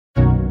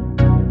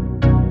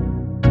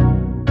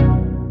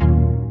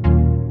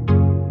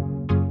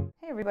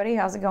everybody,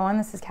 how's it going?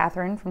 This is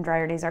Catherine from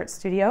Dryer Days Art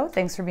Studio.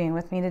 Thanks for being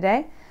with me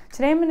today.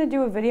 Today I'm going to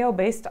do a video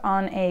based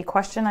on a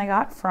question I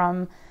got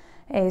from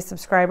a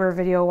subscriber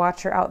video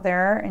watcher out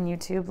there in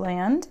YouTube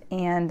land,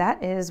 and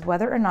that is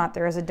whether or not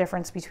there is a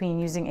difference between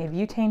using a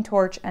butane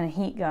torch and a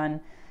heat gun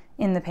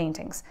in the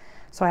paintings.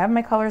 So I have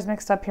my colors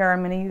mixed up here.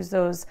 I'm going to use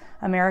those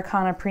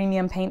Americana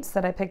premium paints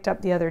that I picked up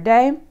the other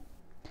day.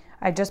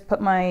 I just put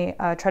my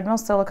treadmill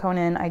silicone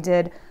in. I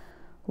did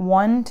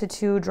 1 to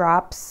 2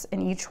 drops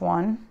in each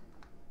one.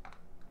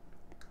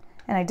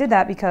 And I did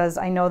that because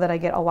I know that I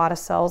get a lot of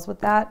cells with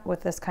that,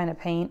 with this kind of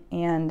paint,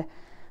 and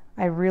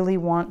I really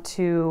want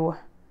to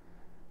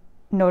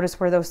notice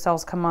where those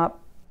cells come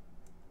up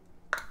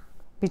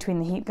between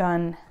the heat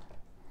gun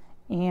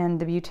and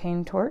the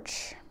butane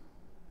torch.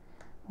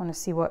 I want to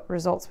see what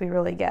results we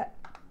really get.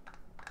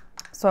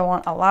 So I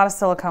want a lot of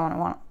silicone. I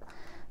want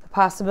the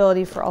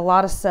possibility for a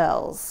lot of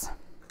cells.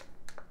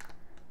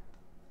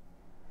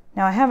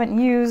 Now I haven't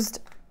used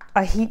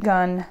a heat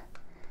gun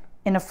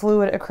in a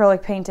fluid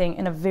acrylic painting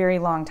in a very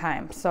long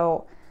time,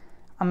 so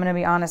I'm going to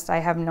be honest, I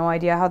have no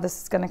idea how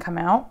this is going to come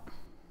out.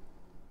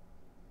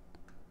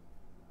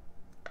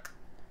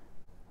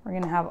 We're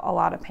going to have a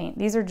lot of paint.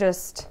 These are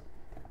just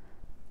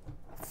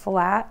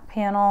flat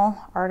panel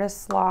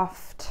Artist's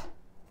Loft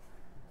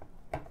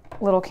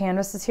little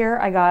canvases here.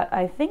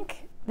 I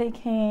think they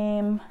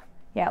came,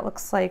 yeah, it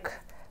looks like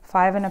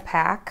 5 in a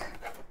pack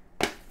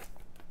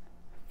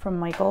from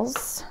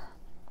Michaels.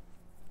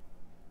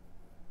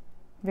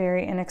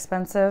 Very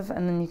inexpensive,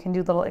 and then you can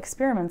do little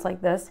experiments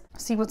like this.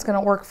 See what's going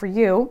to work for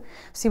you.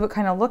 See what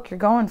kind of look you're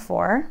going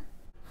for.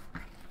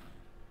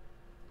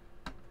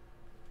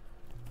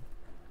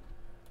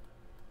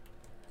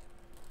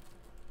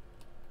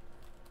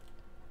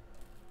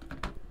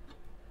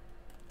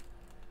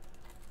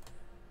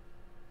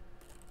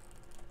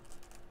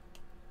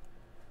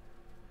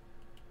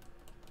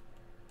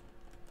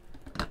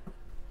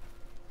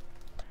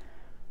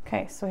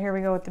 Okay, so here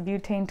we go with the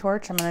butane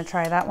torch. I'm going to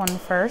try that one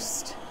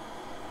first.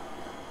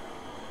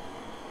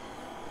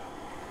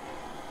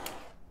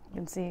 You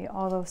can see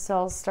all those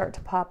cells start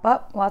to pop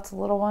up, lots of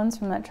little ones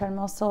from that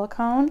treadmill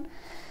silicone.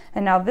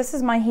 And now this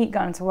is my heat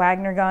gun. It's a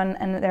Wagner gun,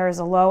 and there is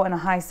a low and a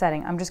high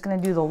setting. I'm just going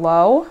to do the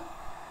low.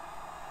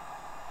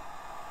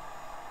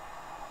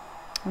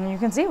 And you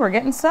can see we're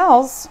getting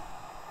cells.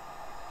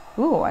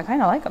 Ooh, I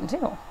kind of like them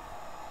too.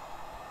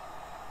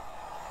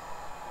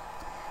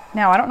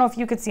 Now, I don't know if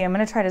you could see, I'm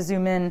going to try to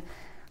zoom in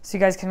so you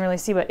guys can really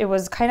see, but it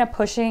was kind of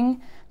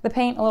pushing the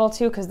paint a little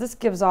too, because this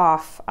gives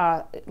off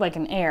like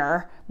an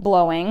air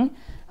blowing.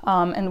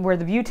 And where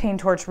the butane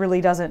torch really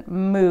doesn't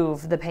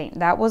move the paint.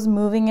 That was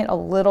moving it a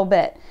little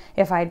bit.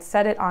 If I'd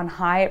set it on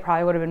high, it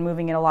probably would have been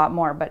moving it a lot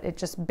more, but it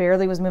just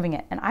barely was moving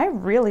it. And I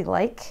really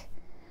like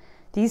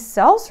these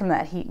cells from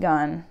that heat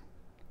gun.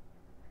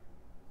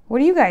 What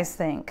do you guys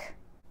think?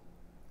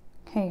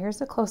 Okay,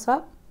 here's a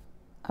close-up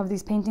of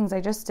these paintings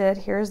I just did.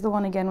 Here's the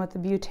one again with the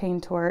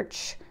butane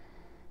torch.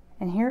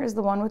 And here is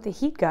the one with the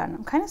heat gun.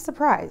 I'm kind of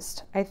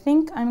surprised. I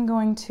think I'm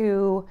going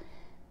to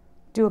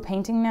do a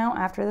painting now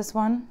after this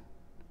one.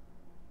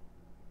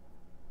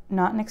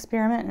 Not an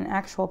experiment, an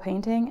actual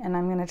painting, and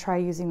I'm going to try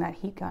using that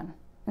heat gun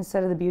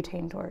instead of the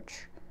butane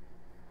torch.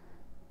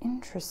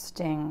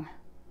 Interesting.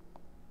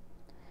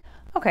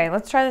 Okay,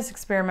 let's try this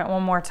experiment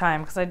one more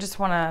time, because I just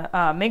want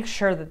to make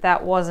sure that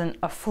that wasn't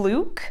a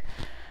fluke,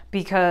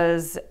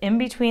 because in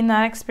between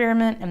that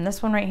experiment and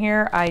this one right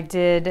here, I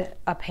did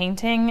a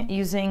painting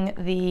using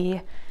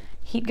the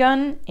heat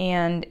gun,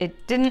 and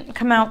it didn't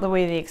come out the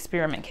way the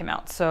experiment came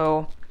out.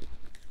 So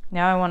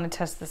now I want to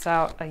test this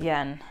out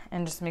again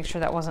and just make sure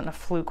that wasn't a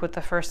fluke with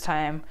the first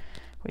time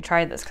we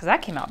tried this, because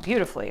that came out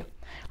beautifully.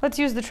 Let's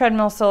use the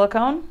treadmill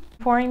silicone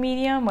pouring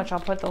medium, which I'll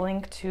put the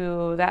link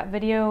to that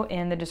video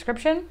in the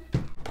description.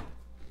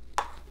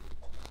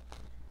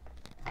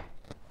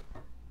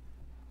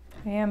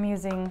 I am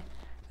using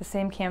the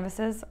same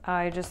canvases.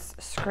 I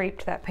just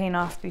scraped that paint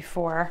off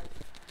before.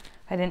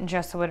 I didn't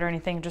gesso it or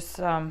anything, just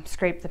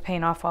scraped the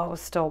paint off while it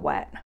was still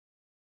wet.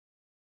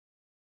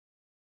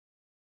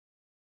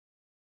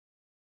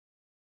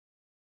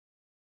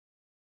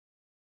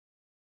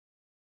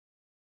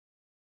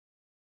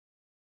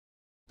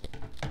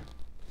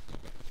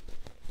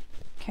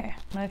 Okay,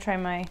 I'm going to try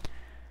my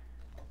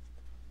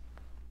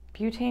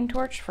butane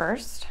torch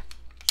first.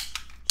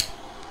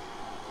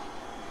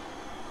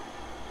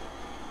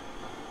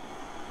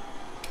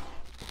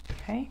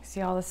 Okay, see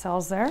all the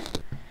cells there.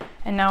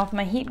 And now with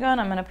my heat gun,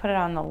 I'm going to put it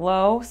on the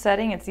low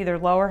setting. It's either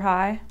low or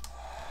high.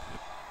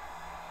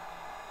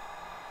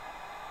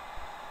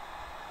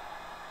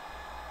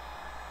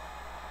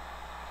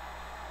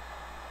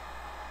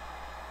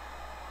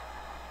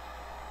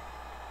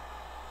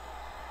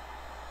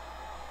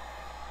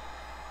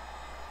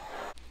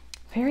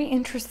 Very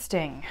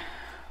interesting.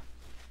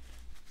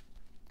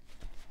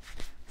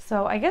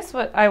 So I guess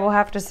what I will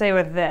have to say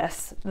with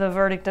this, the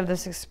verdict of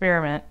this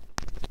experiment,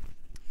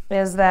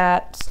 is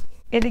that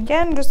it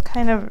again just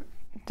kind of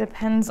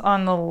depends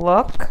on the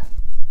look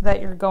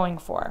that you're going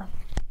for.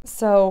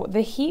 So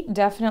the heat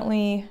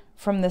definitely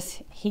from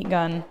this heat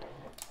gun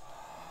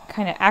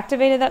kind of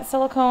activated that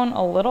silicone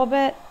a little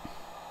bit,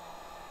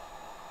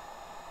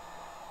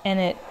 and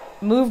it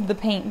moved the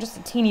paint just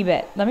a teeny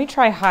bit. Let me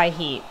try high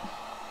heat.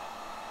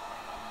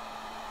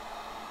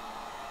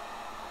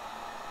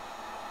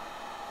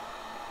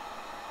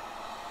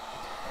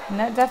 And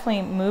that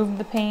definitely moved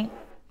the paint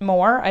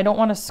more. I don't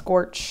want to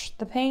scorch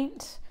the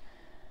paint.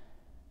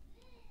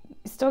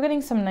 Still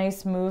getting some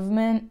nice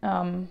movement,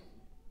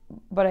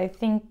 but I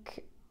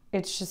think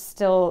it's just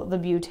still the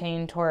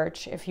butane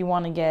torch if you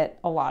want to get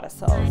a lot of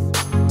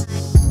cells.